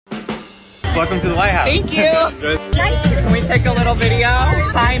Welcome to the White House. Thank you. Can we take a little video?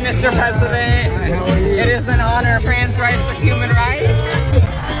 Hi, Mr. President. Hi, how are you? It is an honor. Trans rights are human rights.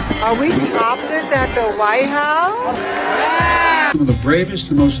 Are we topless at the White House? Yeah. One of the bravest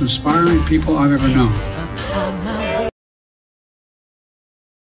and most inspiring people I've ever known.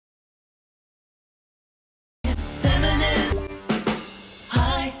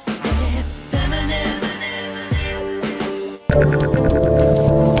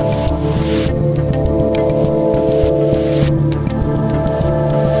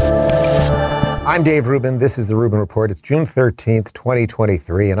 I'm Dave Rubin. This is the Rubin Report. It's June 13th,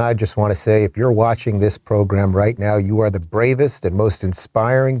 2023. And I just want to say, if you're watching this program right now, you are the bravest and most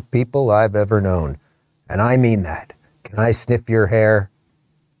inspiring people I've ever known. And I mean that. Can I sniff your hair?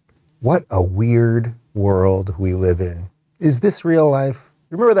 What a weird world we live in. Is this real life?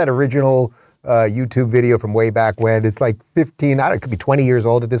 Remember that original YouTube video from way back when? It's like 15, I don't know, it could be 20 years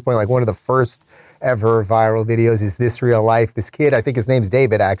old at this point, like one of the first ever viral videos. Is this real life? This kid, I think his name's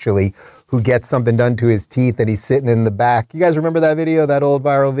David actually, who gets something done to his teeth and he's sitting in the back. You guys remember that video, that old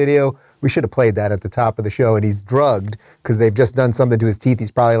viral video? We should have played that at the top of the show. And he's drugged because they've just done something to his teeth.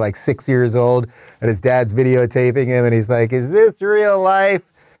 He's probably like 6 years old and his dad's videotaping him and he's like, is this real life?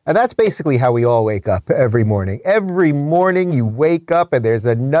 And that's basically how we all wake up every morning. Every morning you wake up and there's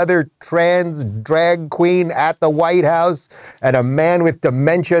another trans drag queen at the White House and a man with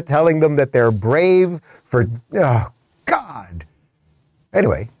dementia telling them that they're brave for, oh, God.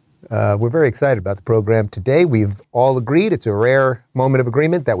 Anyway, we're very excited about the program today. We've all agreed, it's a rare moment of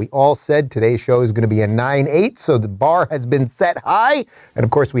agreement, that we all said today's show is going to be a 9-8, so the bar has been set high. And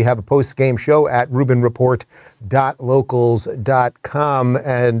of course, we have a post-game show at rubinreport.locals.com.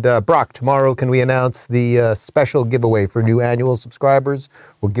 And Brock, tomorrow can we announce the special giveaway for new annual subscribers?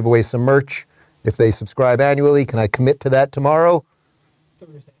 We'll give away some merch if they subscribe annually. Can I commit to that tomorrow?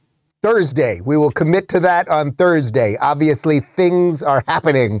 Thursday. We will commit to that on Thursday. Obviously, things are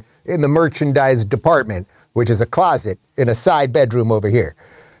happening in the merchandise department, which is a closet in a side bedroom over here.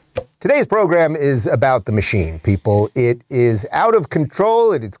 Today's program is about the machine, people. It is out of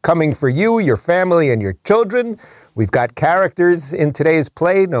control. It is coming for you, your family, and your children. We've got characters in today's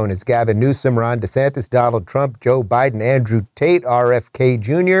play known as Gavin, Newsom, Ron DeSantis, Donald Trump, Joe Biden, Andrew Tate, RFK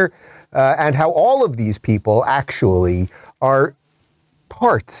Jr., and how all of these people actually are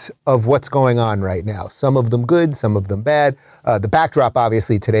parts of what's going on right now. Some of them good, some of them bad. The backdrop,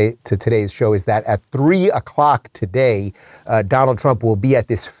 obviously, to today's show is that at 3 o'clock today, Donald Trump will be at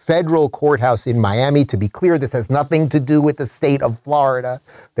this federal courthouse in Miami. To be clear, this has nothing to do with the state of Florida.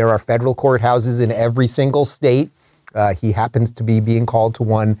 There are federal courthouses in every single state. He happens to be being called to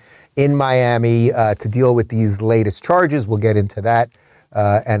one in Miami to deal with these latest charges. We'll get into that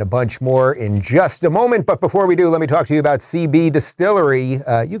and a bunch more in just a moment. But before we do, let me talk to you about CB Distillery.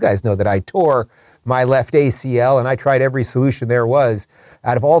 You guys know that I tore my left ACL and I tried every solution there was.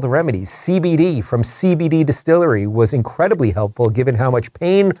 Out of all the remedies, CBD from CBD Distillery was incredibly helpful given how much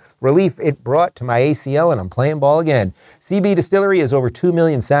pain relief it brought to my ACL, and I'm playing ball again. CB Distillery has over 2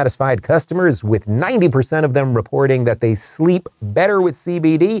 million satisfied customers, with 90% of them reporting that they sleep better with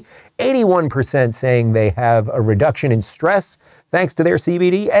CBD, 81% saying they have a reduction in stress thanks to their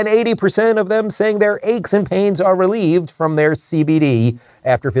CBD, and 80% of them saying their aches and pains are relieved from their CBD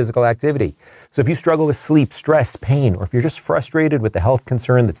after physical activity. So if you struggle with sleep, stress, pain, or if you're just frustrated with the health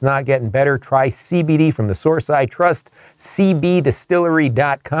concern that's not getting better, try CBD from the source I trust,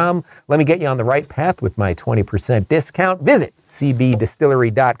 cbdistillery.com. Let me get you on the right path with my 20% discount. Visit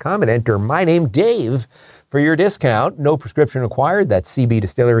cbdistillery.com and enter my name, Dave, for your discount. No prescription required. That's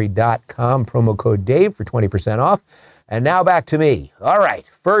cbdistillery.com, promo code Dave for 20% off. And now back to me. All right,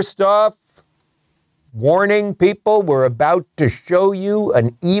 first off, warning people, we're about to show you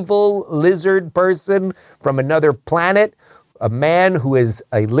an evil lizard person from another planet, a man who is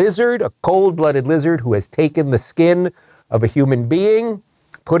a lizard, a cold-blooded lizard who has taken the skin of a human being,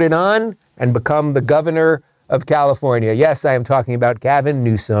 put it on, and become the governor of California. Yes, I am talking about Gavin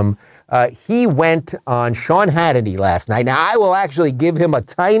Newsom. He went on Sean Hannity last night. Now, I will actually give him a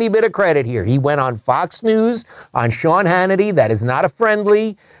tiny bit of credit here. He went on Fox News on Sean Hannity. That is not a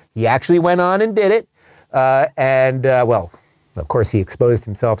friendly. He actually went on and did it. Well, of course, he exposed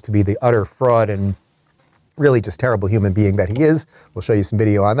himself to be the utter fraud and really just terrible human being that he is. We'll show you some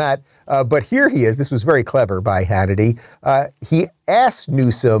video on that. But here he is. This was very clever by Hannity. He asked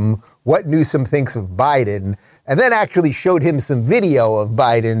Newsom what Newsom thinks of Biden, and then actually showed him some video of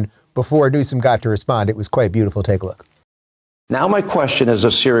Biden before Newsom got to respond. It was quite beautiful. Take a look. Now my question is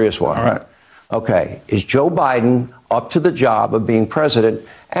a serious one. All right. Okay, is Joe Biden up to the job of being president?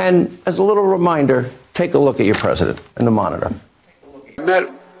 And as a little reminder, take a look at your president in the monitor. I met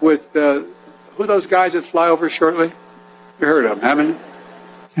with Who are those guys that fly over shortly? You heard of them, haven't you?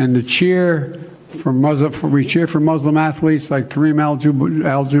 And we cheer for Muslim athletes like Kareem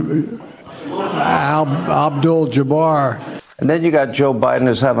Abdul-Jabbar. And then you got Joe Biden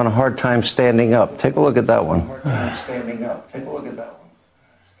who's having a hard time standing up. Take a look at that one.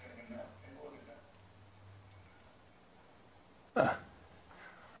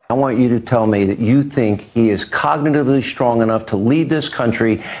 I want you to tell me that you think he is cognitively strong enough to lead this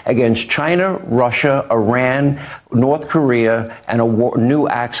country against China, Russia, Iran, North Korea, and a new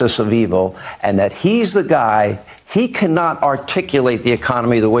axis of evil, and that he's the guy, he cannot articulate the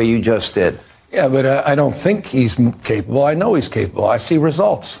economy the way you just did. Yeah, but I don't think he's capable. I know he's capable. I see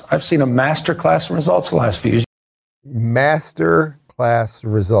results. I've seen a masterclass in results the last few years. Master class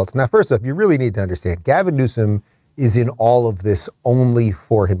results. Now, first off, you really need to understand, Gavin Newsom is in all of this only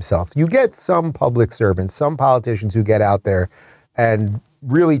for himself. You get some public servants, some politicians who get out there and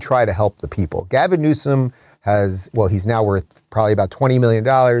really try to help the people. Gavin Newsom he's now worth probably about $20 million.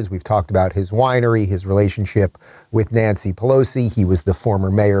 We've talked about his winery, his relationship with Nancy Pelosi. He was the former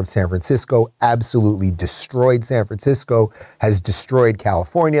mayor of San Francisco, absolutely destroyed San Francisco, has destroyed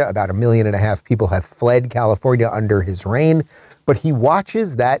California. About 1.5 million people have fled California under his reign. But he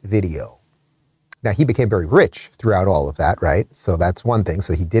watches that video. Now, he became very rich throughout all of that, right? So that's one thing.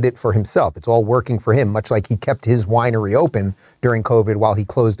 So he did it for himself. It's all working for him, much like he kept his winery open during COVID while he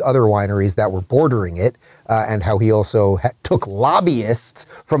closed other wineries that were bordering it, and how he also took lobbyists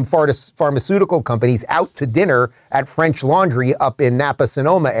from pharmaceutical companies out to dinner at French Laundry up in Napa,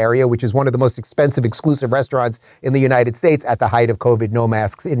 Sonoma area, which is one of the most expensive exclusive restaurants in the United States at the height of COVID, no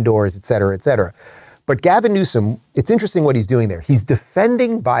masks indoors, et cetera, et cetera. But Gavin Newsom, it's interesting what he's doing there. He's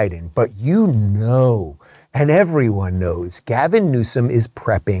defending Biden, but and everyone knows, Gavin Newsom is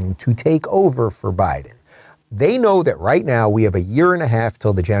prepping to take over for Biden. They know that right now we have 1.5 years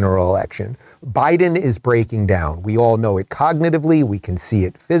till the general election. Biden is breaking down. We all know it cognitively. We can see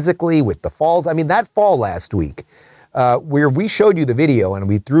it physically with the falls. I mean, that fall last week, where we showed you the video and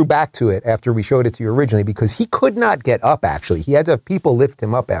we threw back to it after we showed it to you originally because he could not get up, actually. He had to have people lift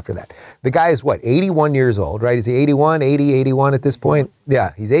him up after that. The guy is 81 years old, right? Is he 81 at this point?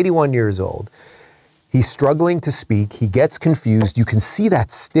 Yeah, he's 81 years old. He's struggling to speak. He gets confused. You can see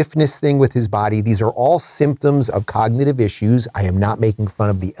that stiffness thing with his body. These are all symptoms of cognitive issues. I am not making fun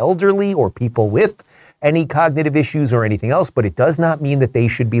of the elderly or people with any cognitive issues or anything else, but it does not mean that they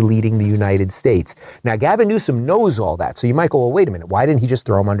should be leading the United States. Now, Gavin Newsom knows all that. So you might go, well, wait a minute, why didn't he just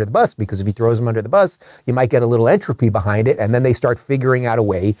throw him under the bus? Because if he throws him under the bus, you might get a little entropy behind it, and then they start figuring out a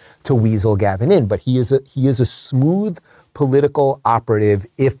way to weasel Gavin in. But he is a smooth political operative,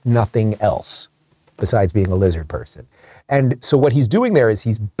 if nothing else, besides being a lizard person. And so what he's doing there is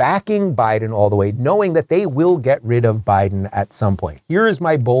he's backing Biden all the way, knowing that they will get rid of Biden at some point. Here is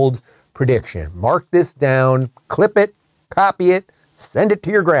my bold prediction. Mark this down, clip it, copy it, send it to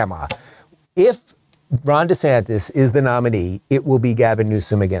your grandma. If Ron DeSantis is the nominee, it will be Gavin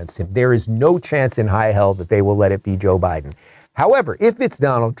Newsom against him. There is no chance in high hell that they will let it be Joe Biden. However, if it's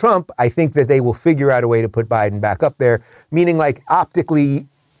Donald Trump, I think that they will figure out a way to put Biden back up there, meaning like optically,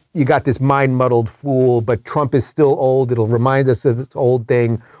 you got this mind-muddled fool, but Trump is still old. It'll remind us of this old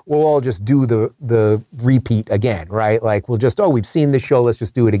thing. We'll all just do the repeat again, right? Like we'll just, we've seen this show, let's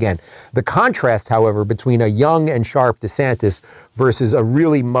just do it again. The contrast, however, between a young and sharp DeSantis versus a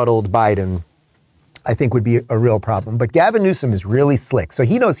really muddled Biden, I think would be a real problem. But Gavin Newsom is really slick, so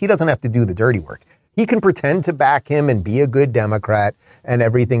he knows he doesn't have to do the dirty work. He can pretend to back him and be a good Democrat and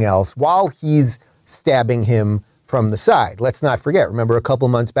everything else while he's stabbing him from the side. Let's not forget, remember a couple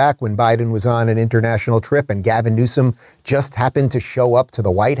months back when Biden was on an international trip and Gavin Newsom just happened to show up to the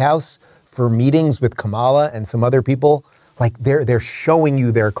White House for meetings with Kamala and some other people? Like they're showing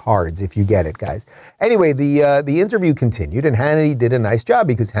you their cards if you get it, guys. Anyway, the interview continued and Hannity did a nice job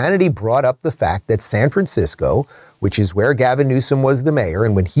because Hannity brought up the fact that San Francisco, which is where Gavin Newsom was the mayor,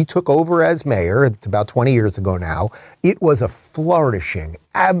 and when he took over as mayor, it's about 20 years ago now, it was a flourishing,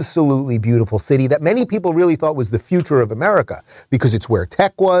 absolutely beautiful city that many people really thought was the future of America because it's where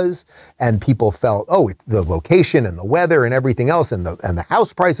tech was, and people felt, the location and the weather and everything else, and the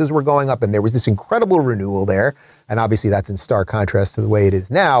house prices were going up, and there was this incredible renewal there, and obviously that's in stark contrast to the way it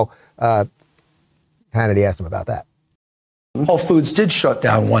is now. Hannity asked him about that. Whole Foods did shut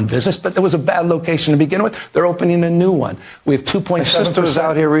down one business, but there was a bad location to begin with. They're opening a new one. We have 2.7%. My sister was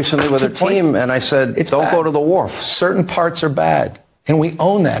out here recently with her team, and I said, don't go to the wharf. Certain parts are bad, and we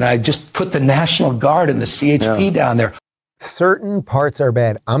own that. I just put the National Guard and the CHP down there. Certain parts are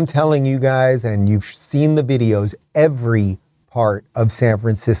bad. I'm telling you guys, and you've seen the videos, every part of San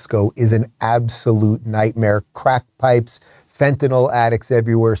Francisco is an absolute nightmare. Crack pipes, fentanyl addicts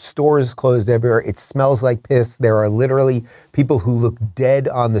everywhere, stores closed everywhere. It smells like piss. There are literally people who look dead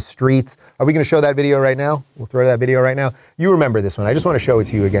on the streets. Are we going to show that video right now? We'll throw that video right now. You remember this one. I just want to show it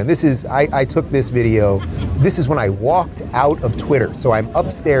to you again. This is, I took this video. This is when I walked out of Twitter. So I'm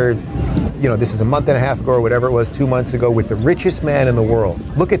upstairs, you know, this is a month and a half ago or whatever it was, 2 months ago, with the richest man in the world.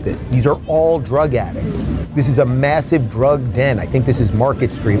 Look at this. These are all drug addicts. This is a massive drug den. I think this is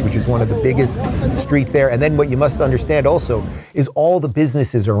Market Street, which is one of the biggest streets there. And then what you must understand also is all the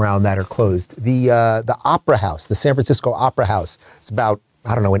businesses around that are closed. The Opera House, the San Francisco Opera House, it's about,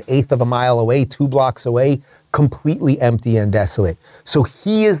 I don't know, an eighth of a mile away, 2 blocks away, completely empty and desolate. So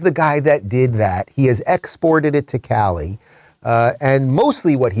he is the guy that did that. He has exported it to Cali. And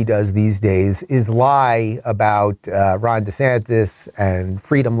mostly what he does these days is lie about Ron DeSantis and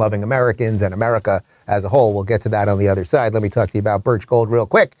freedom-loving Americans and America as a whole. We'll get to that on the other side. Let me talk to you about Birch Gold real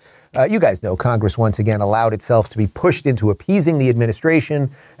quick. You guys know Congress once again allowed itself to be pushed into appeasing the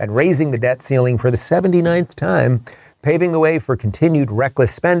administration and raising the debt ceiling for the 79th time, paving the way for continued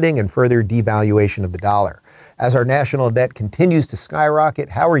reckless spending and further devaluation of the dollar. As our national debt continues to skyrocket,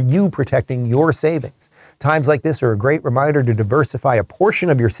 how are you protecting your savings? Times like this are a great reminder to diversify a portion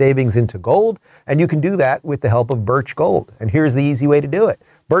of your savings into gold, and you can do that with the help of Birch Gold. And here's the easy way to do it.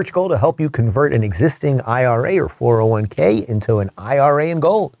 Birch Gold will help you convert an existing IRA or 401k into an IRA in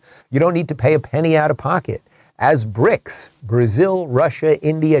gold. You don't need to pay a penny out of pocket. As BRICS, Brazil, Russia,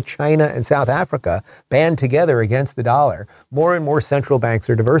 India, China, and South Africa, band together against the dollar, more and more central banks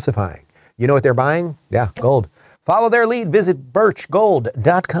are diversifying. You know what they're buying? Yeah, gold. Follow their lead. Visit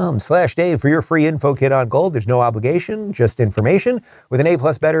birchgold.com/Dave for your free info kit on gold. There's no obligation, just information. With an A+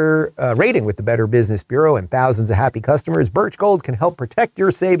 better rating with the Better Business Bureau and thousands of happy customers, Birch Gold can help protect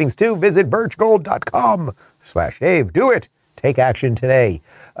your savings too. Visit birchgold.com/Dave. Do it. Take action today.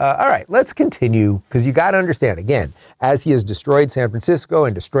 All right, let's continue, because you got to understand, again, as he has destroyed San Francisco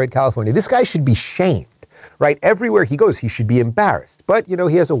and destroyed California, this guy should be shamed. Right? Everywhere he goes, he should be embarrassed. But, you know,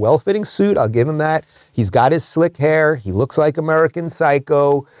 he has a well-fitting suit. I'll give him that. He's got his slick hair. He looks like American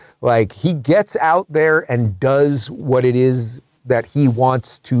Psycho. Like, he gets out there and does what it is that he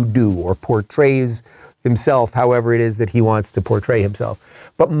wants to do, or portrays himself however it is that he wants to portray himself.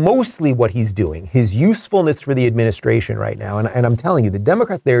 But mostly what he's doing, his usefulness for the administration right now, and I'm telling you, the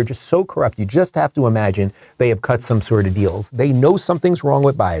Democrats, they're just so corrupt. You just have to imagine they have cut some sort of deals. They know something's wrong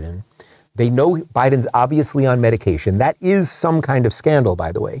with Biden. They know Biden's obviously on medication. That is some kind of scandal,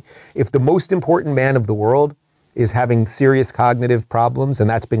 by the way. If the most important man of the world is having serious cognitive problems and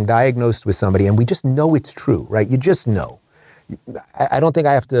that's been diagnosed with somebody, and we just know it's true, right? You just know. I don't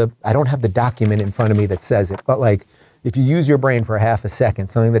have the document in front of me that says it, but like, if you use your brain for half a second,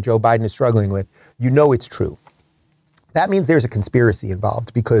 something that Joe Biden is struggling with, you know it's true. That means there's a conspiracy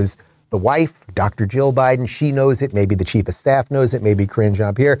involved, because the wife, Dr. Jill Biden, she knows it. Maybe the chief of staff knows it. Maybe Karine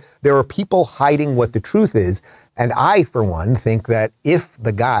Jean-Pierre. There are people hiding what the truth is. And I, for one, think that if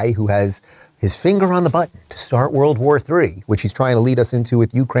the guy who has his finger on the button to start World War III, which he's trying to lead us into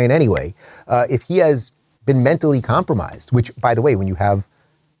with Ukraine anyway, if he has been mentally compromised, which, by the way, when you have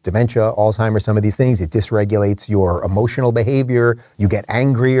dementia, Alzheimer's, some of these things, it dysregulates your emotional behavior. You get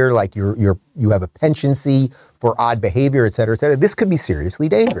angrier, like you have a penchantcy for odd behavior, et cetera, et cetera. This could be seriously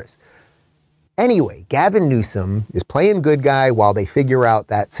dangerous. Anyway, Gavin Newsom is playing good guy while they figure out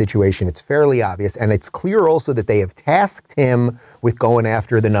that situation. It's fairly obvious. And it's clear also that they have tasked him with going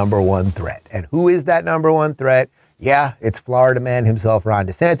after the number one threat. And who is that number one threat? Yeah, it's Florida man himself, Ron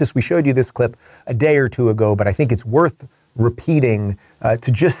DeSantis. We showed you this clip a day or two ago, but I think it's worth repeating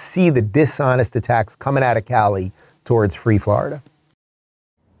to just see the dishonest attacks coming out of Cali towards free Florida.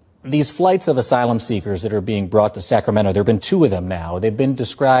 These flights of asylum seekers that are being brought to Sacramento, there have been 2 of them now. They've been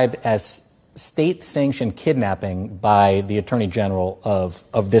described as state-sanctioned kidnapping by the Attorney General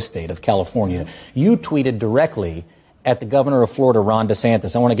of this state, of California. You tweeted directly at the governor of Florida, Ron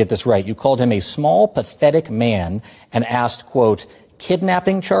DeSantis. I want to get this right. You called him a small, pathetic man and asked, quote,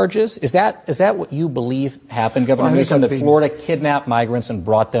 kidnapping charges? Is that what you believe happened, Governor Newsom, that Florida kidnapped migrants and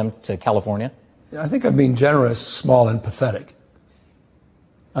brought them to California? I think I'm being generous, small, and pathetic.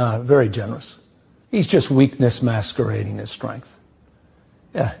 Very generous. He's just weakness masquerading as strength.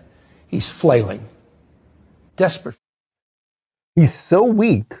 Yeah. He's flailing, desperate. He's so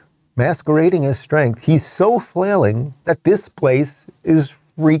weak, masquerading as strength. He's so flailing that this place is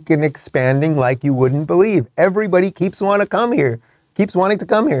freaking expanding like you wouldn't believe. Everybody keeps wanting to come here, keeps moving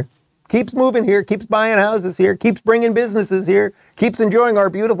here, keeps buying houses here, keeps bringing businesses here, keeps enjoying our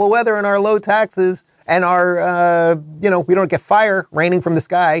beautiful weather and our low taxes and our, we don't get fire raining from the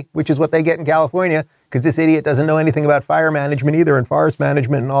sky, which is what they get in California. because this idiot doesn't know anything about fire management either and forest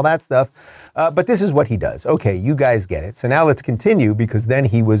management and all that stuff. But this is what he does. Okay, you guys get it. So now let's continue, because then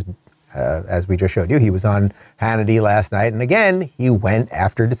he was, as we just showed you, he was on Hannity last night. And again, he went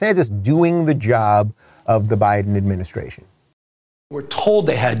after DeSantis doing the job of the Biden administration. Were told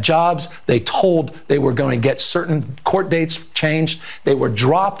they had jobs. They told they were going to get certain court dates changed. They were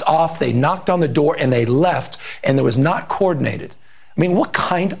dropped off. They knocked on the door and they left, and it was not coordinated. I mean, what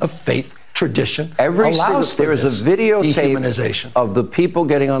kind of faith tradition allows for this there is a videotape dehumanization of the people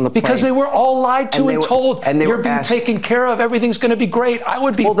getting on the plane? Because they were all lied to and told, you're being taken care of, everything's going to be great. I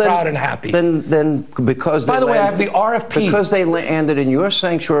would be proud and happy. Then because by the way, I have the RFP. Because they landed in your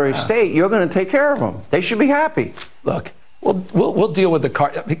sanctuary state, you're going to take care of them. They should be happy. Look, we'll deal with the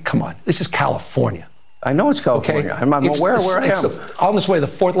car. I mean, come on, this is California. I know it's California. Okay? I'm aware where I am. On this way, the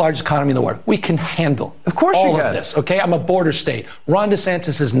fourth largest economy in the world. We can handle all of this. Okay, I'm a border state. Ron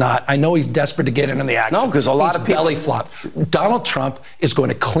DeSantis is not. I know he's desperate to get into the action. No, because a lot of people belly flop. Donald Trump is going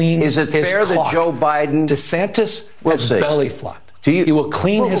to clean his clock. Is it fair that Joe Biden? DeSantis has belly flopped. He will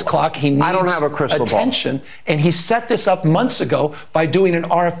clean his clock. He needs I don't have a crystal attention. Ball. And he set this up months ago by doing an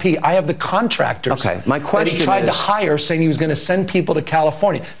RFP. I have the contractors my question that he tried to hire, saying he was going to send people to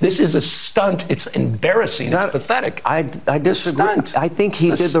California. This is a stunt. It's embarrassing. It's pathetic. I disagree. I think he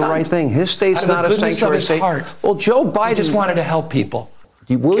did the right thing. His state's not a sanctuary state. Heart. Well, Joe Biden just wanted to help people.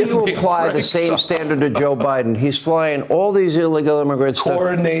 Will you apply the same standard to Joe Biden? He's flying all these illegal immigrants.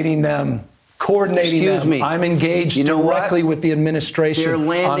 Coordinating them. Excuse me. I'm engaged directly with the administration. They're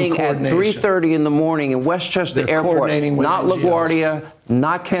landing at 3:30 in the morning in Westchester Airport. Not LaGuardia,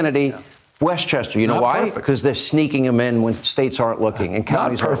 not Kennedy. Westchester. You know why? Because they're sneaking them in when states aren't looking and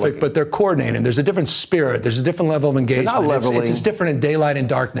counties aren't looking. Not perfect, but they're coordinating. There's a different spirit. There's a different level of engagement. It's different in daylight and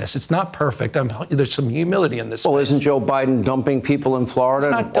darkness. It's not perfect. There's some humility in this. Well, isn't Joe Biden dumping people in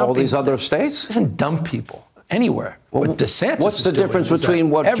Florida and all these other states? He doesn't dump people anywhere. Well, what DeSantis what's the difference between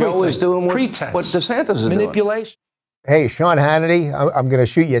what Joe is doing and what DeSantis is doing? Manipulation. Hey, Sean Hannity, I'm going to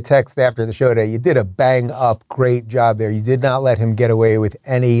shoot you a text after the show today. You did a bang-up, great job there. You did not let him get away with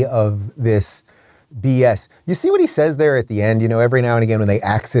any of this BS. You see what he says there at the end? You know, every now and again when they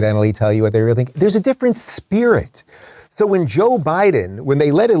accidentally tell you what they really think, there's a different spirit. So when Joe Biden, when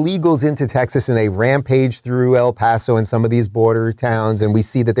they let illegals into Texas and they rampage through El Paso and some of these border towns, and we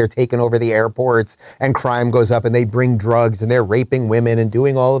see that they're taking over the airports and crime goes up and they bring drugs and they're raping women and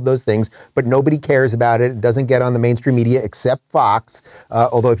doing all of those things, but nobody cares about it. It doesn't get on the mainstream media except Fox.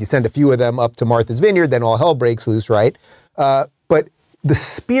 Although if you send a few of them up to Martha's Vineyard, then all hell breaks loose, right? But the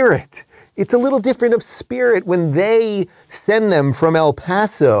spirit, it's a little different of spirit when they send them from El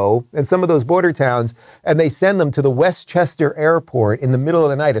Paso and some of those border towns, and they send them to the Westchester Airport in the middle of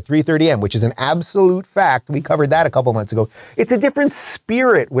the night at 3:30 a.m., which is an absolute fact. We covered that a couple months ago. It's a different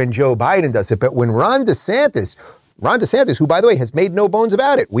spirit when Joe Biden does it. But when Ron DeSantis, who, by the way, has made no bones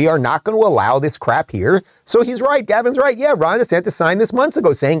about it, we are not going to allow this crap here. So he's right. Gavin's right. Yeah, Ron DeSantis signed this months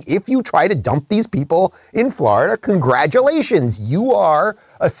ago saying, if you try to dump these people in Florida, congratulations, you are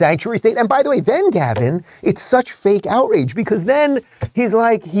a sanctuary state. And by the way, then, Gavin, it's such fake outrage because then he's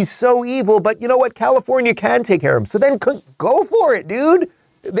like, he's so evil, but you know what? California can take care of him. So then go for it, dude.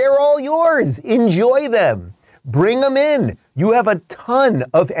 They're all yours. Enjoy them. Bring them in. You have a ton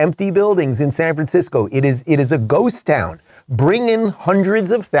of empty buildings in San Francisco. It is a ghost town. Bring in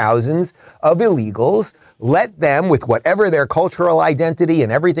hundreds of thousands of illegals. Let them, with whatever their cultural identity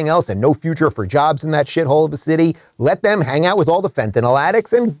and everything else, and no future for jobs in that shithole of a city, let them hang out with all the fentanyl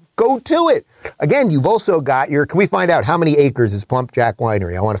addicts and go to it. Again, you've also got can we find out how many acres is Plump Jack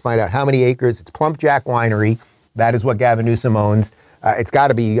Winery? I want to find out how many acres. It's Plump Jack Winery. That is what Gavin Newsom owns. It's got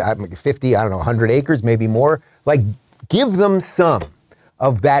to be 50, 100 acres, maybe more. Like, give them some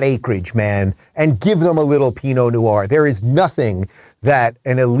of that acreage, man, and give them a little Pinot Noir. There is nothing that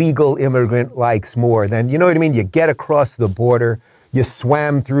an illegal immigrant likes more than, you know what I mean? You get across the border, you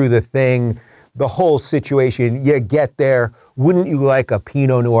swam through the thing, the whole situation, you get there. Wouldn't you like a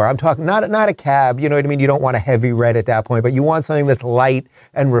Pinot Noir? I'm talking not a cab, you know what I mean? You don't want a heavy red at that point, but you want something that's light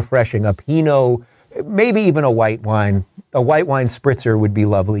and refreshing. A Pinot, maybe even a white wine. A white wine spritzer would be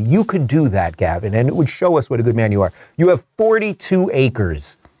lovely. You could do that, Gavin, and it would show us what a good man you are. You have 42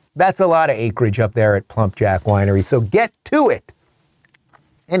 acres. That's a lot of acreage up there at Plump Jack Winery, so get to it.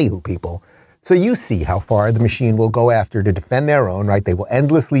 Anywho, people, so you see how far the machine will go after to defend their own, right? They will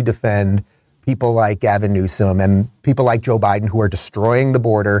endlessly defend people like Gavin Newsom and people like Joe Biden who are destroying the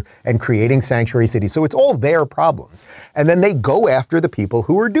border and creating sanctuary cities. So it's all their problems. And then they go after the people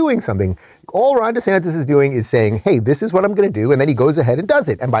who are doing something. All Ron DeSantis is doing is saying, hey, this is what I'm going to do. And then he goes ahead and does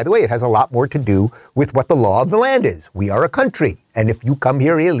it. And by the way, it has a lot more to do with what the law of the land is. We are a country. And if you come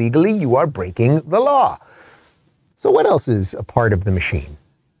here illegally, you are breaking the law. So what else is a part of the machine?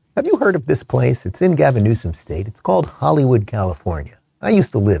 Have you heard of this place? It's in Gavin Newsom's state. It's called Hollywood, California. I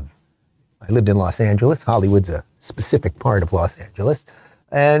lived in Los Angeles. Hollywood's a specific part of Los Angeles.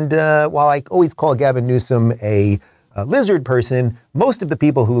 And while I always call Gavin Newsom a lizard person, most of the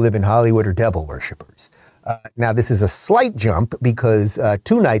people who live in Hollywood are devil worshippers. Now, this is a slight jump because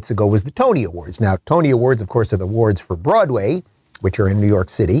 2 nights ago was the Tony Awards. Now, Tony Awards, of course, are the awards for Broadway, which are in New York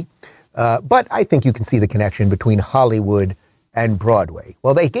City. But I think you can see the connection between Hollywood and Broadway.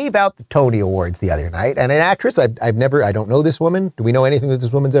 Well, they gave out the Tony Awards the other night, and an actress, I don't know this woman. Do we know anything that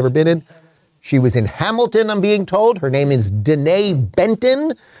this woman's ever been in? She was in Hamilton, I'm being told. Her name is Danae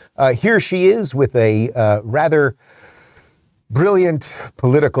Benton. Here she is with a rather brilliant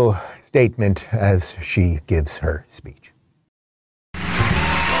political statement as she gives her speech.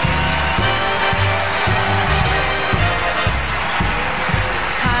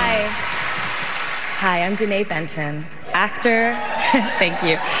 Hi, I'm Danae Benton, actor, thank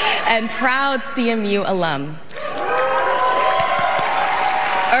you, and proud CMU alum.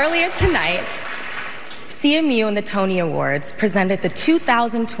 Earlier tonight, CMU and the Tony Awards presented the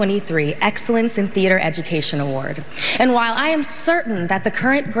 2023 Excellence in Theater Education Award. And while I am certain that the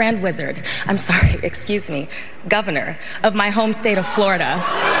current governor of my home state of Florida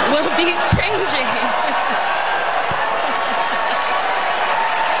will be changing.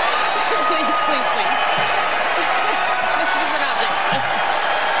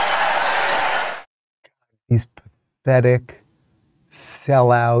 These pathetic,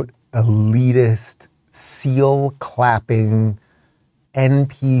 sellout, elitist, seal-clapping,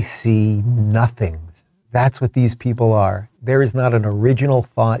 NPC nothings. That's what these people are. There is not an original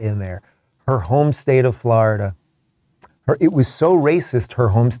thought in there. Her home state of Florida, it was so racist, her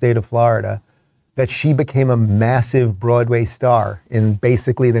home state of Florida, that she became a massive Broadway star in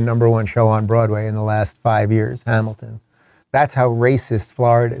basically the #1 show on Broadway in the last 5 years, Hamilton. That's how racist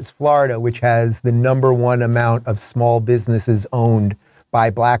Florida is. Florida, which has the #1 amount of small businesses owned by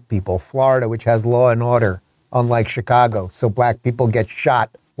black people. Florida, which has law and order, unlike Chicago. So black people get shot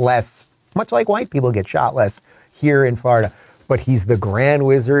less, much like white people get shot less here in Florida. But he's the grand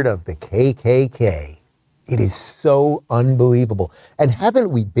wizard of the KKK. It is so unbelievable. And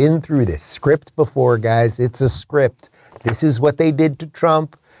haven't we been through this script before, guys? It's a script. This is what they did to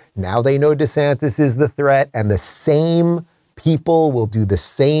Trump. Now they know DeSantis is the threat, and the same people will do the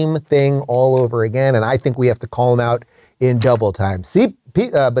same thing all over again, and I think we have to call them out in double time.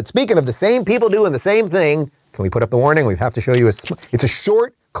 But speaking of the same people doing the same thing, can we put up the warning? We have to show you it's a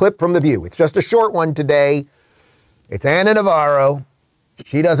short clip from The View. It's just a short one today. It's Ana Navarro.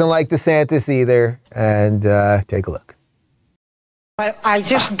 She doesn't like DeSantis either, and take a look. But I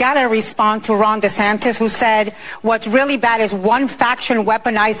just gotta respond to Ron DeSantis, who said what's really bad is one faction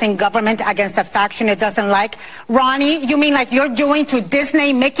weaponizing government against a faction it doesn't like. Ronnie, you mean like you're doing to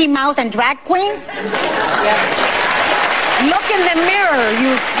Disney, Mickey Mouse, and drag queens? Yeah. Look in the mirror,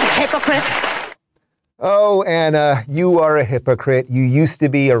 you hypocrite. Oh, Anna, you are a hypocrite. You used to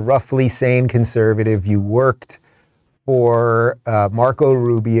be a roughly sane conservative. You worked for Marco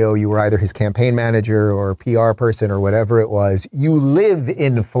Rubio. You were either his campaign manager or PR person or whatever it was. You live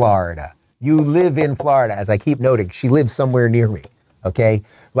in Florida. You live in Florida. As I keep noting, she lives somewhere near me, okay?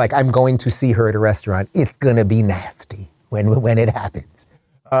 Like, I'm going to see her at a restaurant. It's going to be nasty when it happens.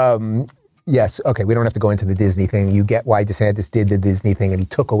 Yes, okay, we don't have to go into the Disney thing. You get why DeSantis did the Disney thing, and he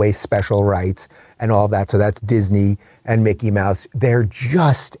took away special rights and all that. So that's Disney and Mickey Mouse. They're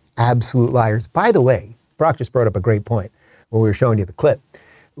just absolute liars. By the way, Brock just brought up a great point when we were showing you the clip.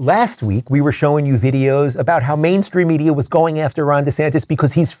 Last week, we were showing you videos about how mainstream media was going after Ron DeSantis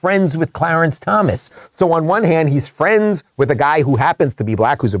because he's friends with Clarence Thomas. So on one hand, he's friends with a guy who happens to be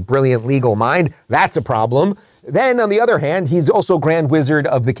black, who's a brilliant legal mind. That's a problem. Then on the other hand, he's also Grand Wizard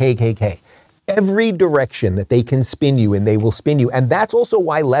of the KKK. Every direction that they can spin you in, they will spin you. And that's also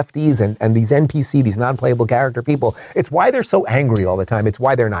why lefties and these NPC, these non-playable character people, it's why they're so angry all the time. It's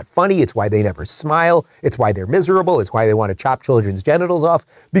why they're not funny. It's why they never smile. It's why they're miserable. It's why they want to chop children's genitals off,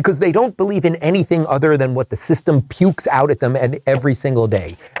 because they don't believe in anything other than what the system pukes out at them every single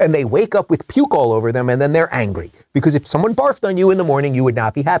day. And they wake up with puke all over them, and then they're angry. Because if someone barfed on you in the morning, you would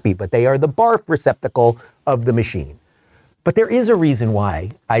not be happy. But they are the barf receptacle of the machine. But there is a reason why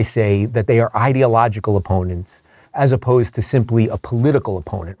I say that they are ideological opponents as opposed to simply a political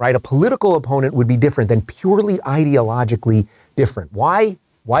opponent, right? A political opponent would be different than purely ideologically different. Why?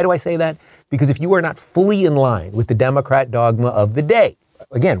 Why do I say that? Because if you are not fully in line with the Democrat dogma of the day,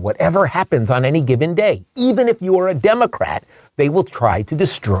 again, whatever happens on any given day, even if you are a Democrat, they will try to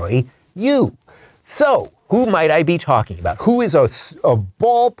destroy you. So, who might I be talking about? Who is a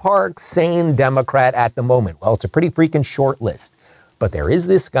ballpark sane Democrat at the moment? Well, it's a pretty freaking short list. But there is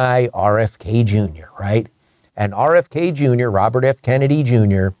this guy, RFK Jr., right? And RFK Jr., Robert F. Kennedy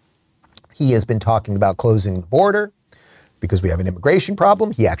Jr., he has been talking about closing the border because we have an immigration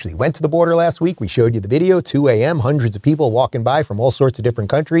problem. He actually went to the border last week. We showed you the video, 2 a.m., hundreds of people walking by from all sorts of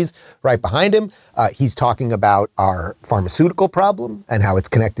different countries right behind him. He's talking about our pharmaceutical problem and how it's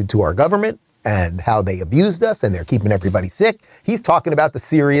connected to our government and how they abused us and they're keeping everybody sick. He's talking about the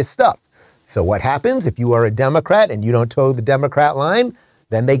serious stuff. So what happens if you are a Democrat and you don't toe the Democrat line?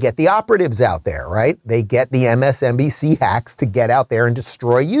 Then they get the operatives out there, right? They get the MSNBC hacks to get out there and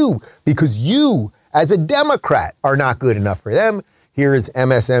destroy you because you, as a Democrat, are not good enough for them. Here is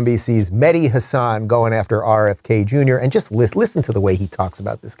MSNBC's Mehdi Hasan going after RFK Jr. And just listen to the way he talks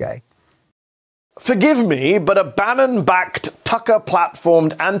about this guy. Forgive me, but a Bannon-backed,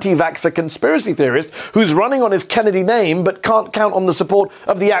 Tucker-platformed anti-vaxxer conspiracy theorist who's running on his Kennedy name but can't count on the support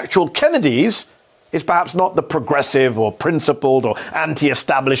of the actual Kennedys is perhaps not the progressive or principled or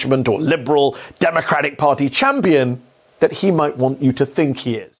anti-establishment or liberal Democratic Party champion that he might want you to think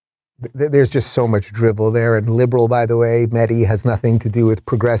he is. There's just so much dribble there. And liberal, by the way, Mehdi, has nothing to do with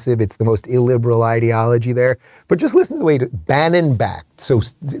progressive. It's the most illiberal ideology there. But just listen to the way Bannon backed. So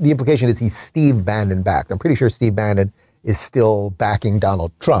the implication is he's Steve Bannon backed. I'm pretty sure Steve Bannon is still backing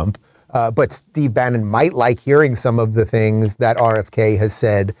Donald Trump. But Steve Bannon might like hearing some of the things that RFK has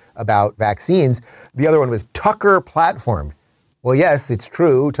said about vaccines. The other one was Tucker platformed. Well, yes, it's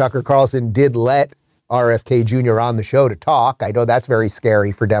true. Tucker Carlson did let RFK Jr. on the show to talk. I know that's very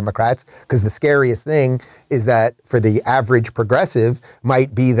scary for Democrats because the scariest thing is that for the average progressive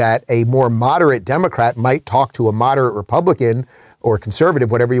might be that a more moderate Democrat might talk to a moderate Republican or conservative,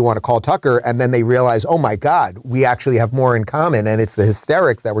 whatever you want to call Tucker, and then they realize, oh my God, we actually have more in common, and it's the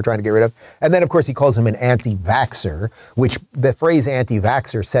hysterics that we're trying to get rid of. And then, of course, he calls him an anti-vaxxer, which the phrase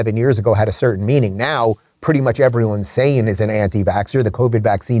anti-vaxxer 7 years ago had a certain meaning. Now, pretty much everyone's saying is an anti-vaxxer. The COVID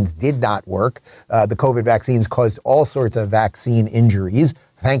vaccines did not work. The COVID vaccines caused all sorts of vaccine injuries.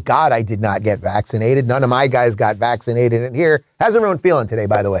 Thank God I did not get vaccinated. None of my guys got vaccinated in here. How's everyone feeling today,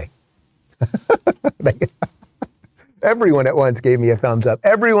 by the way? Everyone at once gave me a thumbs up.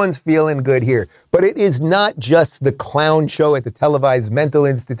 Everyone's feeling good here. But it is not just the clown show at the televised mental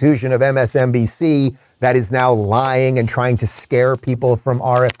institution of MSNBC that is now lying and trying to scare people from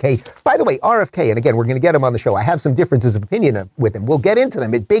RFK. By the way, RFK, and again, we're going to get him on the show. I have some differences of opinion with him. We'll get into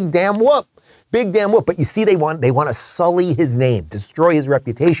them. It's big damn whoop. Big damn whoop. But you see, they want to sully his name, destroy his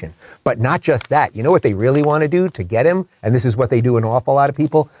reputation. But not just that. You know what they really want to do to get him? And this is what they do an awful lot of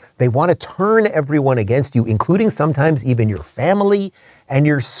people. They want to turn everyone against you, including sometimes even your family and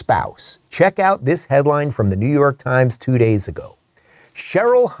your spouse. Check out this headline from the New York Times 2 days ago.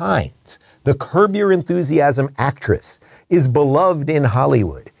 Cheryl Hines, the Curb Your Enthusiasm actress, is beloved in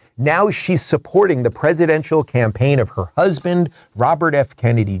Hollywood. Now she's supporting the presidential campaign of her husband, Robert F.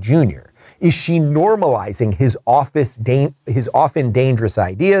 Kennedy Jr. Is she normalizing his often dangerous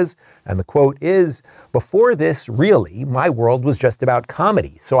ideas? And the quote is, "Before this, really, my world was just about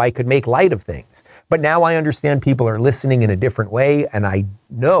comedy, so I could make light of things. But now I understand people are listening in a different way, and I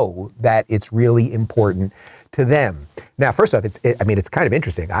know that it's really important to them." Now, first off, it's kind of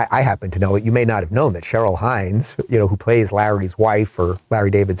interesting. I happen to know it. You may not have known that Cheryl Hines, who plays Larry's wife or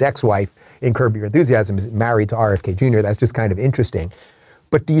Larry David's ex-wife in Curb Your Enthusiasm, is married to RFK Jr. That's just kind of interesting.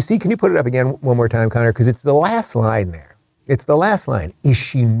 But do you see, can you put it up again one more time, Connor? Because it's the last line there. It's the last line. Is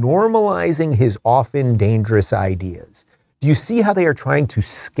she normalizing his often dangerous ideas? Do you see how they are trying to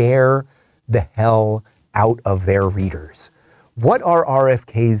scare the hell out of their readers? What are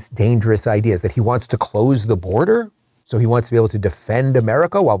RFK's dangerous ideas? That he wants to close the border? So he wants to be able to defend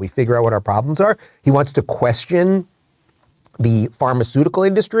America while we figure out what our problems are? He wants to question the pharmaceutical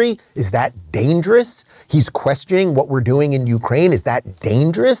industry? Is that dangerous? He's questioning what we're doing in Ukraine. Is that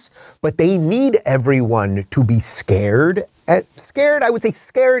dangerous? But they need everyone to be scared. I would say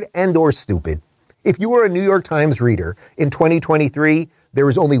scared and or stupid. If you were a New York Times reader in 2023, there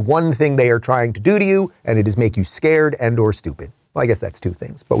is only one thing they are trying to do to you, and it is make you scared and or stupid. Well, I guess that's two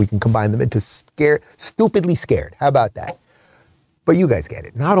things, but we can combine them into stupidly scared. How about that? But you guys get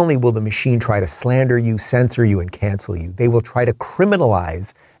it. Not only will the machine try to slander you, censor you, and cancel you, they will try to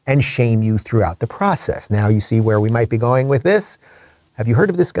criminalize and shame you throughout the process. Now you see where we might be going with this. Have you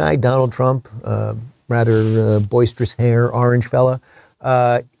heard of this guy, Donald Trump? rather boisterous hair, orange fella.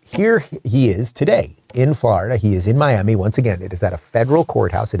 Here he is today in Florida. He is in Miami. Once again, it is at a federal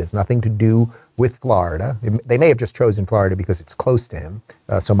courthouse. It has nothing to do with Florida. They may have just chosen Florida because it's close to him.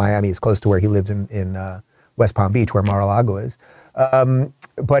 So Miami is close to where he lives in West Palm Beach, where Mar-a-Lago is.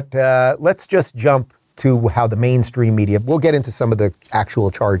 But let's just jump to how the mainstream media, we'll get into some of the actual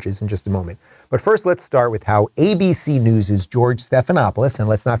charges in just a moment. But first, let's start with how ABC News' George Stephanopoulos, and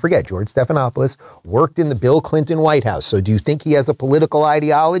let's not forget, George Stephanopoulos worked in the Bill Clinton White House. So do you think he has a political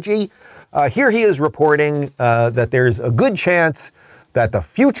ideology? Here he is reporting that there's a good chance that the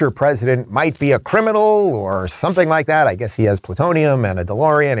future president might be a criminal or something like that. I guess he has plutonium and a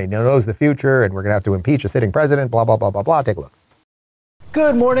DeLorean and he knows the future and we're going to have to impeach a sitting president, blah, blah, blah, blah, blah. Take a look.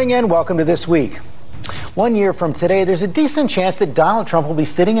 Good morning and welcome to This Week. 1 year from today, there's a decent chance that Donald Trump will be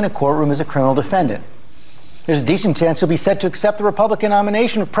sitting in a courtroom as a criminal defendant. There's a decent chance he'll be set to accept the Republican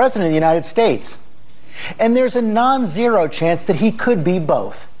nomination of President of the United States. And there's a non-zero chance that he could be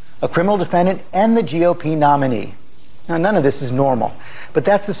both, a criminal defendant and the GOP nominee. Now, none of this is normal, but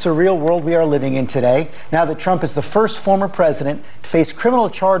that's the surreal world we are living in today, now that Trump is the first former president to face criminal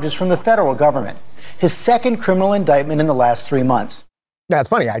charges from the federal government, his second criminal indictment in the last 3 months. That's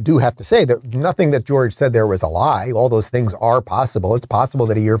funny. I do have to say that nothing that George said there was a lie. All those things are possible. It's possible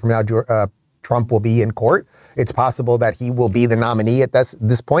that a year from now, Trump will be in court. It's possible that he will be the nominee at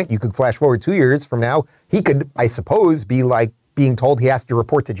this point. You could flash forward 2 years from now. He could, I suppose, be like being told he has to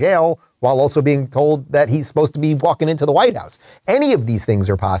report to jail while also being told that he's supposed to be walking into the White House. Any of these things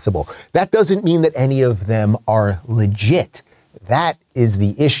are possible. That doesn't mean that any of them are legit. That is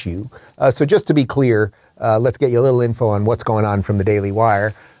the issue. So just to be clear, let's get you a little info on what's going on from the Daily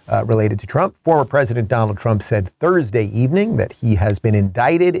Wire related to Trump. Former President Donald Trump said Thursday evening that he has been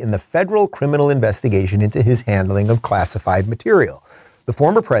indicted in the federal criminal investigation into his handling of classified material. The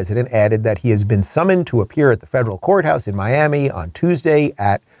former president added that he has been summoned to appear at the federal courthouse in Miami on Tuesday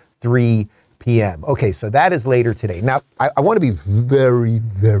at 3 p.m. Okay, so that is later today. Now, I want to be very,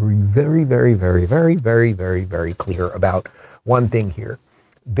 very, very, very, very, very, very, very, very clear about one thing here.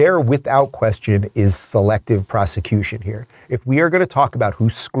 There, without question, is selective prosecution here. If we are going to talk about who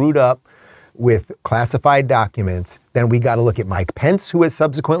screwed up with classified documents, then we got to look at Mike Pence, who has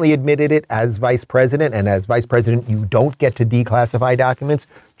subsequently admitted it as vice president. And as vice president, you don't get to declassify documents.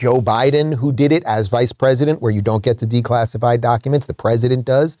 Joe Biden, who did it as vice president, where you don't get to declassify documents. The president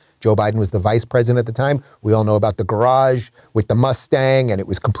does. Joe Biden was the vice president at the time. We all know about the garage with the Mustang, and it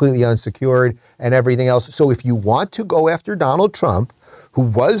was completely unsecured and everything else. So if you want to go after Donald Trump, who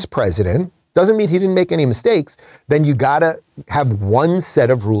was president, doesn't mean he didn't make any mistakes, then you gotta have one set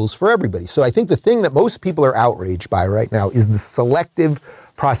of rules for everybody. So I think the thing that most people are outraged by right now is the selective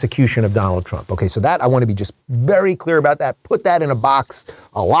prosecution of Donald Trump. Okay, so that I want to be just very clear about that. Put that in a box,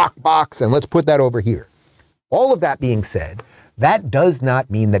 a lockbox, and let's put that over here. All of that being said, that does not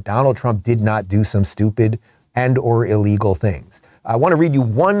mean that Donald Trump did not do some stupid and or illegal things. I want to read you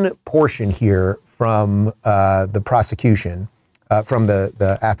one portion here from the prosecution, from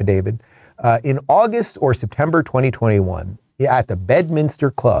the affidavit. In August or September 2021, at the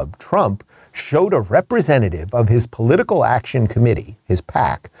Bedminster Club, Trump showed a representative of his Political Action Committee, his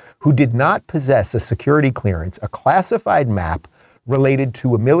PAC, who did not possess a security clearance, a classified map related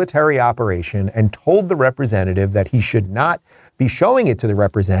to a military operation, and told the representative that he should not be showing it to the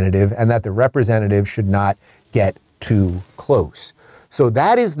representative and that the representative should not get too close. So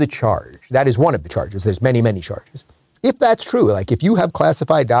that is the charge. That is one of the charges. There's many, many charges. If that's true, like if you have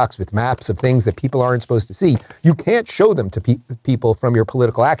classified docs with maps of things that people aren't supposed to see, you can't show them to people from your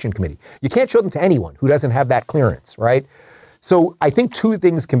Political Action Committee. You can't show them to anyone who doesn't have that clearance, right? So I think two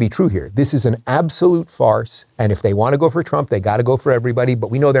things can be true here. This is an absolute farce, and if they want to go for Trump, they got to go for everybody,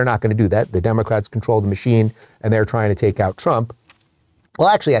 but we know they're not going to do that. The Democrats control the machine, and they're trying to take out Trump. Well,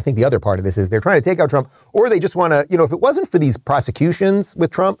 actually, I think the other part of this is they're trying to take out Trump, or they just want to, if it wasn't for these prosecutions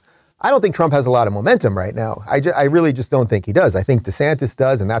with Trump, I don't think Trump has a lot of momentum right now. I really just don't think he does. I think DeSantis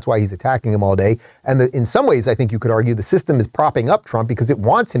does, and that's why he's attacking him all day. And in some ways, I think you could argue the system is propping up Trump because it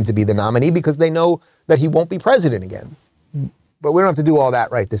wants him to be the nominee because they know that he won't be president again. But we don't have to do all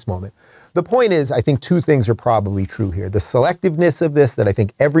that right this moment. The point is, I think two things are probably true here. The selectiveness of this that I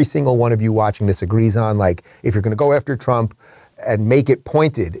think every single one of you watching this agrees on, like if you're going to go after Trump and make it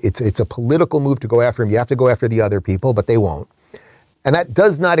pointed, it's a political move to go after him. You have to go after the other people, but they won't. And that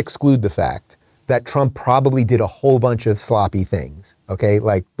does not exclude the fact that Trump probably did a whole bunch of sloppy things, okay?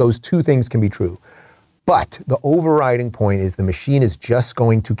 Like those two things can be true. But the overriding point is the machine is just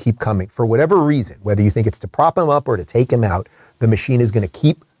going to keep coming. For whatever reason, whether you think it's to prop him up or to take him out, the machine is going to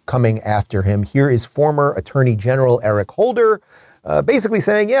keep coming after him. Here is former Attorney General Eric Holder basically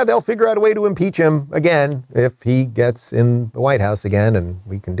saying, yeah, they'll figure out a way to impeach him again if he gets in the White House again, and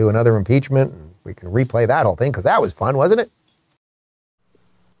we can do another impeachment, and we can replay that whole thing, because that was fun, wasn't it?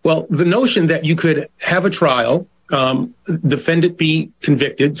 Well, the notion that you could have a trial, defendant be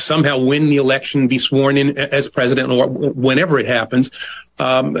convicted, somehow win the election, be sworn in as president, or whenever it happens,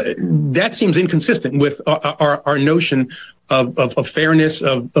 that seems inconsistent with our notion of fairness,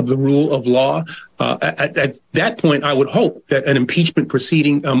 of the rule of law. At that point, I would hope that an impeachment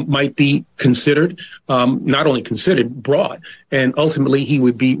proceeding might be considered, not only considered, brought, and ultimately he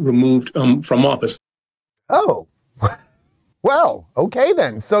would be removed from office. Oh, well, okay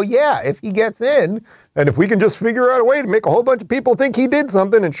then. So yeah, if he gets in, and if we can just figure out a way to make a whole bunch of people think he did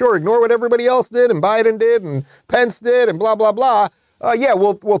something, and sure, ignore what everybody else did, and Biden did, and Pence did, and blah, blah, blah, yeah,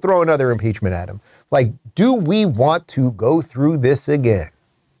 we'll throw another impeachment at him. Like, do we want to go through this again?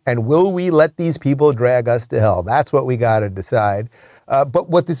 And will we let these people drag us to hell? That's what we got to decide. But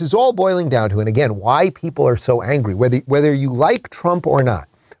what this is all boiling down to, and again, why people are so angry, whether you like Trump or not,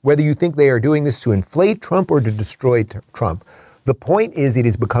 whether you think they are doing this to inflate Trump or to destroy Trump, the point is it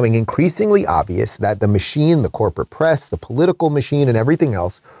is becoming increasingly obvious that the machine, the corporate press, the political machine, and everything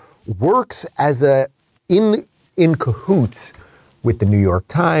else works as in cahoots with the New York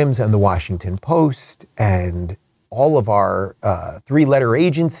Times and the Washington Post and all of our three-letter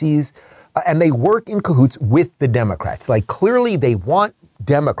agencies, and they work in cahoots with the Democrats. Like, clearly they want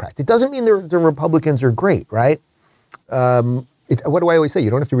Democrats. It doesn't mean the Republicans are great, right? What do I always say? You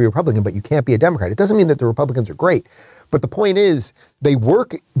don't have to be a Republican, but you can't be a Democrat. It doesn't mean that the Republicans are great. But the point is, they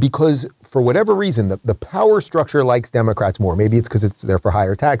work because, for whatever reason, the power structure likes Democrats more. Maybe it's because they're for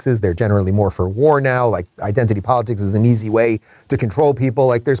higher taxes. They're generally more for war now. Like, identity politics is an easy way to control people.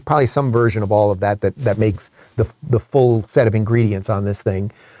 Like, there's probably some version of all of that makes the full set of ingredients on this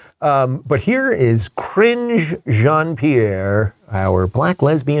thing. But here is Cringe Jean-Pierre, our black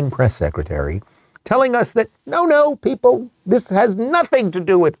lesbian press secretary, telling us that, no, people, this has nothing to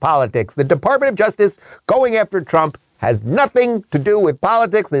do with politics. The Department of Justice going after Trump has nothing to do with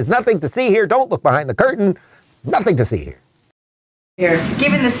politics. There's nothing to see here. Don't look behind the curtain. Nothing to see here.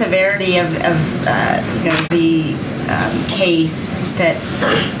 Given the severity of the case that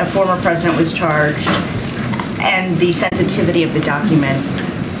a former president was charged and the sensitivity of the documents,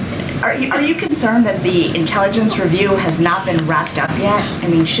 are you concerned that the intelligence review has not been wrapped up yet? I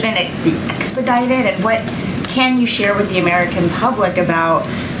mean, shouldn't it be expedited? And what can you share with the American public about,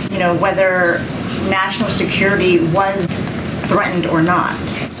 whether national security was threatened or not?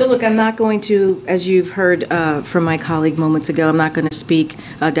 So look, I'm not going to, as you've heard from my colleague moments ago, I'm not going to speak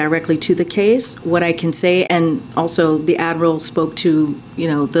directly to the case. What I can say, and also the Admiral spoke to,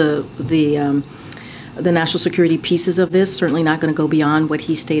 the national security pieces of this, certainly not going to go beyond what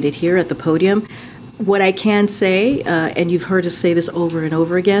he stated here at the podium. What I can say, and you've heard us say this over and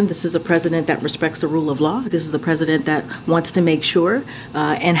over again, this is a president that respects the rule of law. This is the president that wants to make sure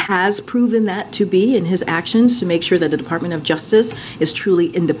and has proven that to be in his actions, to make sure that the Department of Justice is truly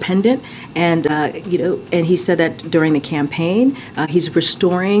independent. And, and he said that during the campaign, he's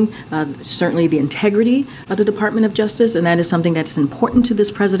restoring certainly the integrity of the Department of Justice. And that is something that's important to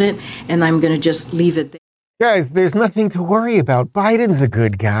this president. And I'm going to just leave it there. Guys, there's nothing to worry about. Biden's a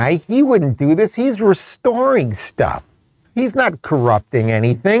good guy. He wouldn't do this. He's restoring stuff. He's not corrupting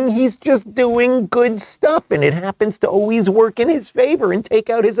anything. He's just doing good stuff, and it happens to always work in his favor and take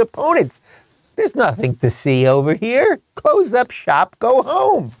out his opponents. There's nothing to see over here. Close up shop, go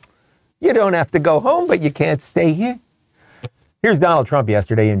home. You don't have to go home, but you can't stay here. Here's Donald Trump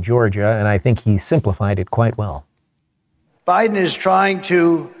yesterday in Georgia, and I think he simplified it quite well. Biden is trying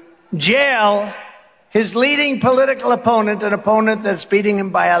to jail his leading political opponent, an opponent that's beating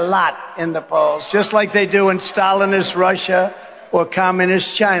him by a lot in the polls, just like they do in Stalinist Russia or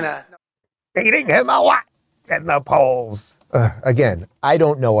communist China. Beating him a lot in the polls. Again, I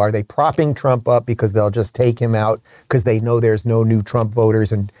don't know. Are they propping Trump up because they'll just take him out because they know there's no new Trump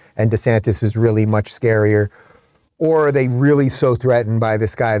voters and DeSantis is really much scarier? Or are they really so threatened by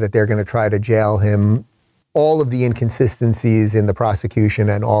this guy that they're going to try to jail him? All of the inconsistencies in the prosecution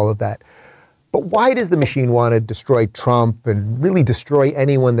and all of that. But why does the machine want to destroy Trump and really destroy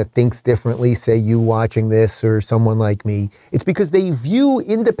anyone that thinks differently, say you watching this or someone like me? It's because they view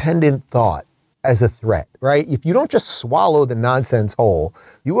independent thought as a threat, right? If you don't just swallow the nonsense whole,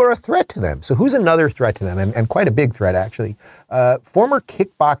 you are a threat to them. So who's another threat to them? And quite a big threat, actually. Former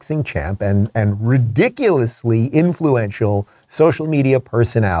kickboxing champ and ridiculously influential social media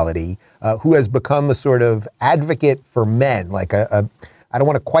personality who has become a sort of advocate for men, like I don't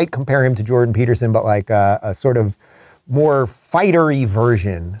want to quite compare him to Jordan Peterson, but like a sort of more fightery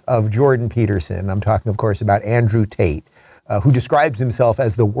version of Jordan Peterson. I'm talking, of course, about Andrew Tate. who describes himself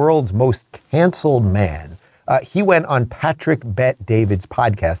as the world's most canceled man. He went on Patrick Bet-David's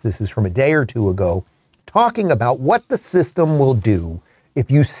podcast, this is from a day or two ago, talking about what the system will do if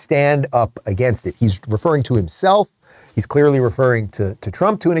you stand up against it. He's referring to himself. He's clearly referring to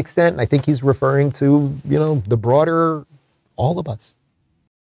Trump to an extent, and I think he's referring to, the broader, all of us.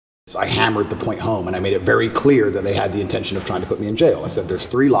 I hammered the point home, and I made it very clear that they had the intention of trying to put me in jail. I said, there's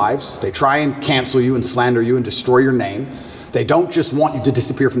 3 lives. They try and cancel you and slander you and destroy your name. They don't just want you to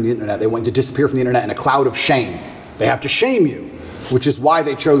disappear from the internet. They want you to disappear from the internet in a cloud of shame. They have to shame you, which is why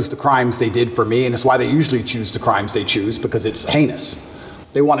they chose the crimes they did for me, and it's why they usually choose the crimes they choose, because it's heinous.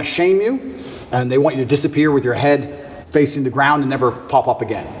 They want to shame you, and they want you to disappear with your head facing the ground and never pop up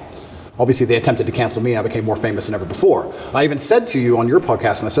again. Obviously, they attempted to cancel me, and I became more famous than ever before. I even said to you on your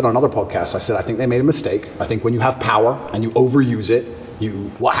podcast, and I said on other podcasts, I said, I think they made a mistake. I think when you have power and you overuse it,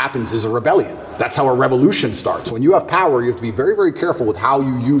 what happens is a rebellion. That's how a revolution starts. When you have power, you have to be very, very careful with how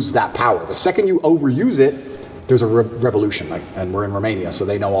you use that power. The second you overuse it, there's a revolution, and we're in Romania, so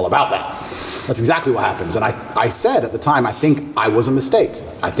they know all about that. That's exactly what happens. And I said at the time, I think I was a mistake.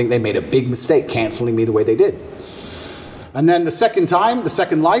 I think they made a big mistake canceling me the way they did. And then the second time, the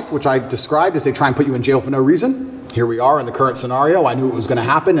second life, which I described as they try and put you in jail for no reason. Here we are in the current scenario. I knew it was going to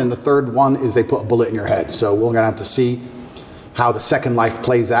happen. And the third one is they put a bullet in your head. So we're going to have to see how the second life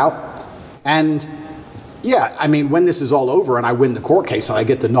plays out. And yeah, I mean, when this is all over and I win the court case and I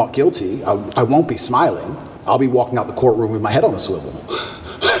get the not guilty, I won't be smiling. I'll be walking out the courtroom with my head on a swivel.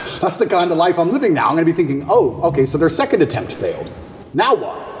 That's the kind of life I'm living now. I'm going to be thinking, oh, okay, so their second attempt failed. Now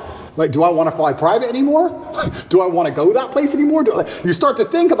what? Like, do I want to fly private anymore? Do I want to go that place anymore? You start to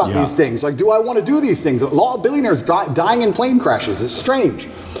think about these things. Like, do I want to do these things? A lot of billionaires dying in plane crashes. It's strange.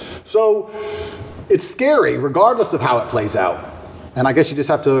 So it's scary, regardless of how it plays out. And I guess you just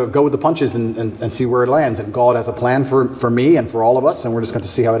have to go with the punches and see where it lands. And God has a plan for me and for all of us, and we're just going to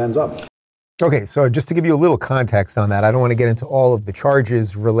see how it ends up. Okay, so just to give you a little context on that, I don't want to get into all of the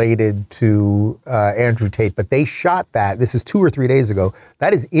charges related to Andrew Tate, but they shot that, this is 2 or 3 days ago,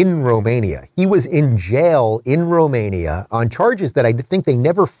 that is in Romania. He was in jail in Romania on charges that I think they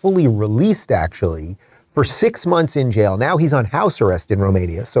never fully released, actually, for 6 months in jail. Now he's on house arrest in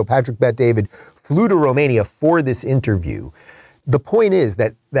Romania. So Patrick Bet-David flew to Romania for this interview. The point is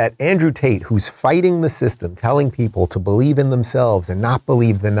that Andrew Tate, who's fighting the system, telling people to believe in themselves and not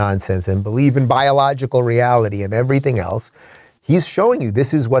believe the nonsense and believe in biological reality and everything else, he's showing you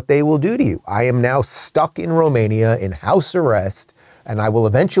this is what they will do to you. I am now stuck in Romania in house arrest, and I will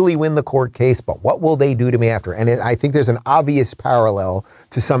eventually win the court case, but what will they do to me after? And I think there's an obvious parallel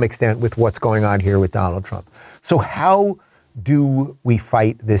to some extent with what's going on here with Donald Trump. So how do we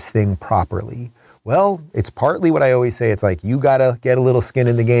fight this thing properly? Well, it's partly what I always say. It's like you got to get a little skin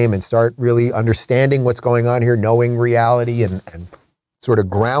in the game and start really understanding what's going on here, knowing reality and sort of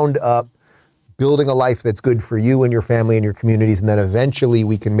ground up, building a life that's good for you and your family and your communities. And then eventually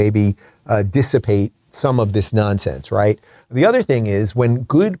we can maybe dissipate some of this nonsense, right? The other thing is when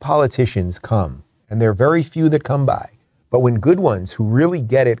good politicians come, and there are very few that come by, but when good ones who really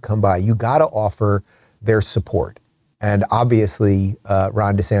get it come by, you got to offer their support. And obviously,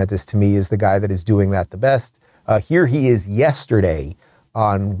 Ron DeSantis, to me, is the guy that is doing that the best. Here he is yesterday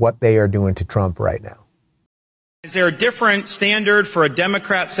on what they are doing to Trump right now. Is there a different standard for a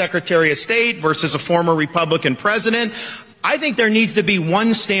Democrat Secretary of State versus a former Republican president? I think there needs to be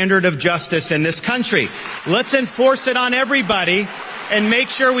one standard of justice in this country. Let's enforce it on everybody and make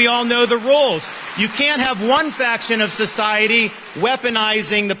sure we all know the rules. You can't have one faction of society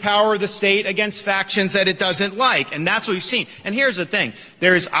weaponizing the power of the state against factions that it doesn't like. And that's what we've seen. And here's the thing.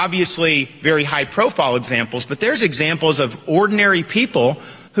 There's obviously very high-profile examples, but there's examples of ordinary people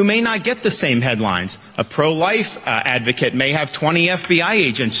who may not get the same headlines. A pro-life advocate may have 20 FBI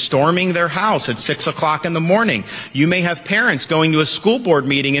agents storming their house at 6 o'clock in the morning. You may have parents going to a school board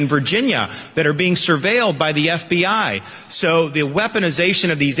meeting in Virginia that are being surveilled by the FBI. So the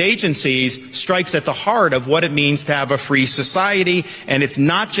weaponization of these agencies strikes at the heart of what it means to have a free society. And it's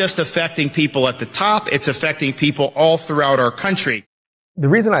not just affecting people at the top, it's affecting people all throughout our country. The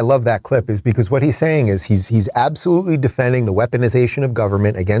reason I love that clip is because what he's saying is he's absolutely defending the weaponization of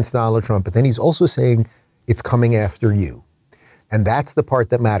government against Donald Trump, but then he's also saying it's coming after you. And that's the part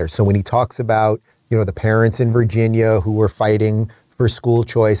that matters. So when he talks about, the parents in Virginia who were fighting for school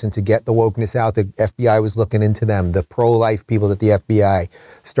choice and to get the wokeness out, the FBI was looking into them, the pro-life people that the FBI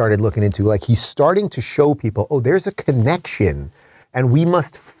started looking into, like he's starting to show people, oh, there's a connection and we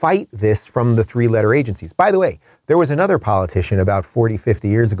must fight this from the three-letter agencies. By the way, there was another politician about 40, 50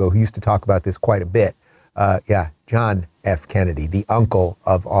 years ago who used to talk about this quite a bit. John F. Kennedy, the uncle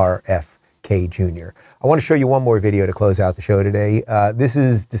of RFK. McKay Jr. I want to show you one more video to close out the show today. This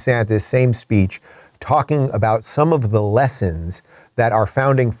is DeSantis, same speech, talking about some of the lessons that our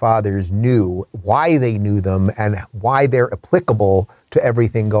founding fathers knew, why they knew them, and why they're applicable to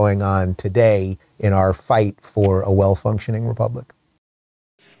everything going on today in our fight for a well-functioning republic.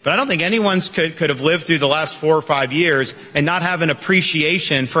 But I don't think anyone could have lived through the last 4 or 5 years and not have an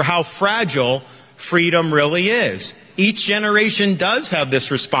appreciation for how fragile freedom really is. Each generation does have this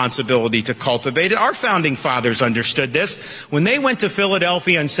responsibility to cultivate it. Our founding fathers understood this. When they went to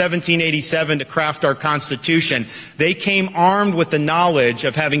Philadelphia in 1787 to craft our Constitution, they came armed with the knowledge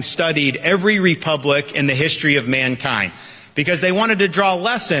of having studied every republic in the history of mankind, because they wanted to draw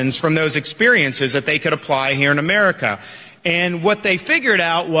lessons from those experiences that they could apply here in America. And what they figured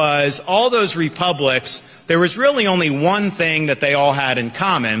out was all those republics, there was really only one thing that they all had in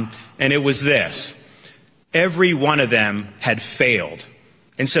common, and it was this. Every one of them had failed.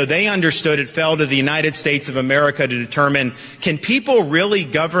 And so they understood it fell to the United States of America to determine, can people really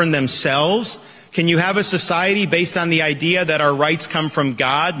govern themselves? Can you have a society based on the idea that our rights come from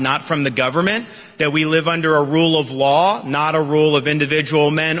God, not from the government? That we live under a rule of law, not a rule of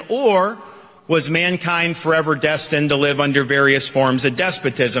individual men? Or was mankind forever destined to live under various forms of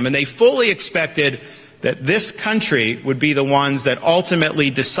despotism? And they fully expected that this country would be the ones that ultimately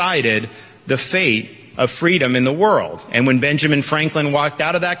decided the fate of freedom in the world. And when Benjamin Franklin walked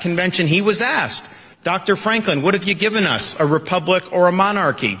out of that convention, he was asked, Dr. Franklin, what have you given us, a republic or a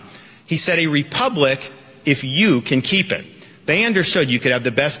monarchy? He said, a republic if you can keep it. They understood you could have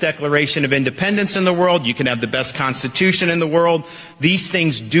the best Declaration of Independence in the world, you can have the best Constitution in the world. These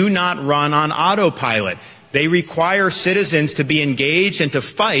things do not run on autopilot. They require citizens to be engaged and to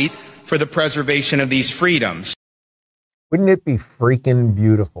fight for the preservation of these freedoms. Wouldn't it be freaking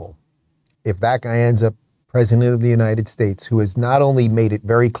beautiful if that guy ends up president of the United States, who has not only made it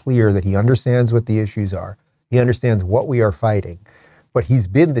very clear that he understands what the issues are, he understands what we are fighting, but he's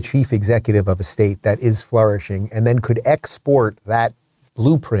been the chief executive of a state that is flourishing, and then could export that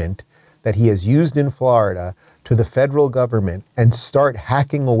blueprint that he has used in Florida to the federal government and start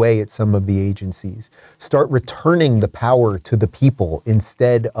hacking away at some of the agencies, start returning the power to the people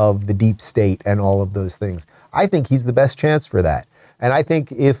instead of the deep state and all of those things. I think he's the best chance for that. And I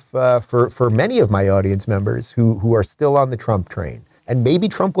think if for many of my audience members who are still on the Trump train, and maybe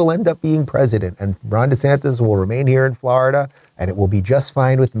Trump will end up being president and Ron DeSantis will remain here in Florida and it will be just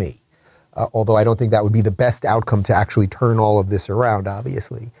fine with me. Although I don't think that would be the best outcome to actually turn all of this around,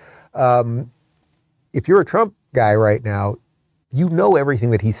 obviously. If you're a Trump guy right now, you know everything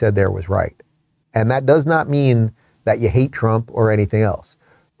that he said there was right. And that does not mean that you hate Trump or anything else.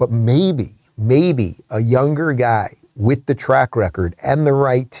 But maybe a younger guy with the track record and the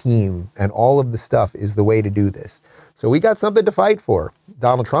right team and all of the stuff is the way to do this. So we got something to fight for.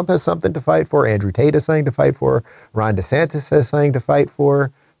 Donald Trump has something to fight for. Andrew Tate has something to fight for. Ron DeSantis has something to fight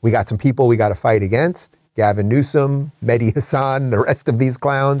for. We got some people we got to fight against. Gavin Newsom, Mehdi Hassan, the rest of these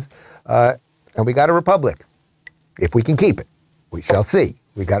clowns. And we got a republic. If we can keep it, we shall see.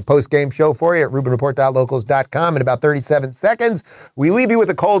 We got a post-game show for you at RubinReport.locals.com in about 37 seconds. We leave you with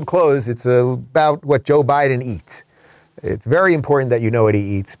a cold close. It's about what Joe Biden eats. It's very important that you know what he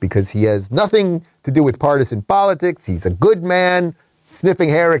eats because he has nothing to do with partisan politics. He's a good man, sniffing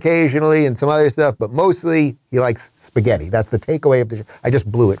hair occasionally and some other stuff, but mostly he likes spaghetti. That's the takeaway of the show. I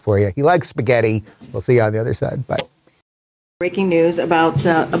just blew it for you. He likes spaghetti. We'll see you on the other side. Bye. Breaking news about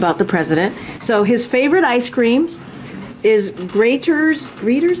the president. So his favorite ice cream is Grater's.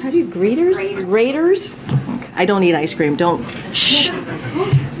 How do you Grater's? I don't eat ice cream. Don't. Shh.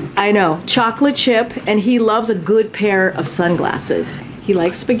 I know. Chocolate chip, and he loves a good pair of sunglasses. He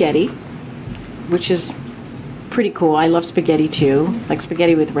likes spaghetti, which is pretty cool. I love spaghetti too, like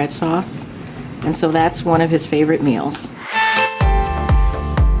spaghetti with red sauce. And so that's one of his favorite meals.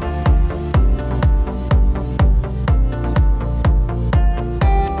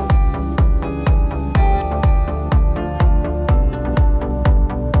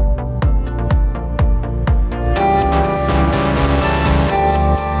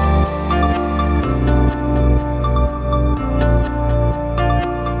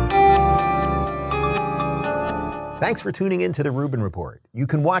 Thanks for tuning in to the Rubin Report. You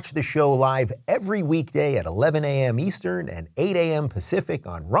can watch the show live every weekday at 11 a.m. Eastern and 8 a.m. Pacific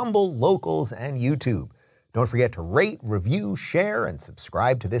on Rumble, Locals, and YouTube. Don't forget to rate, review, share, and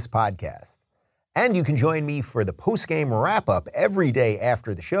subscribe to this podcast. And you can join me for the post-game wrap-up every day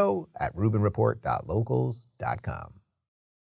after the show at RubinReport.locals.com.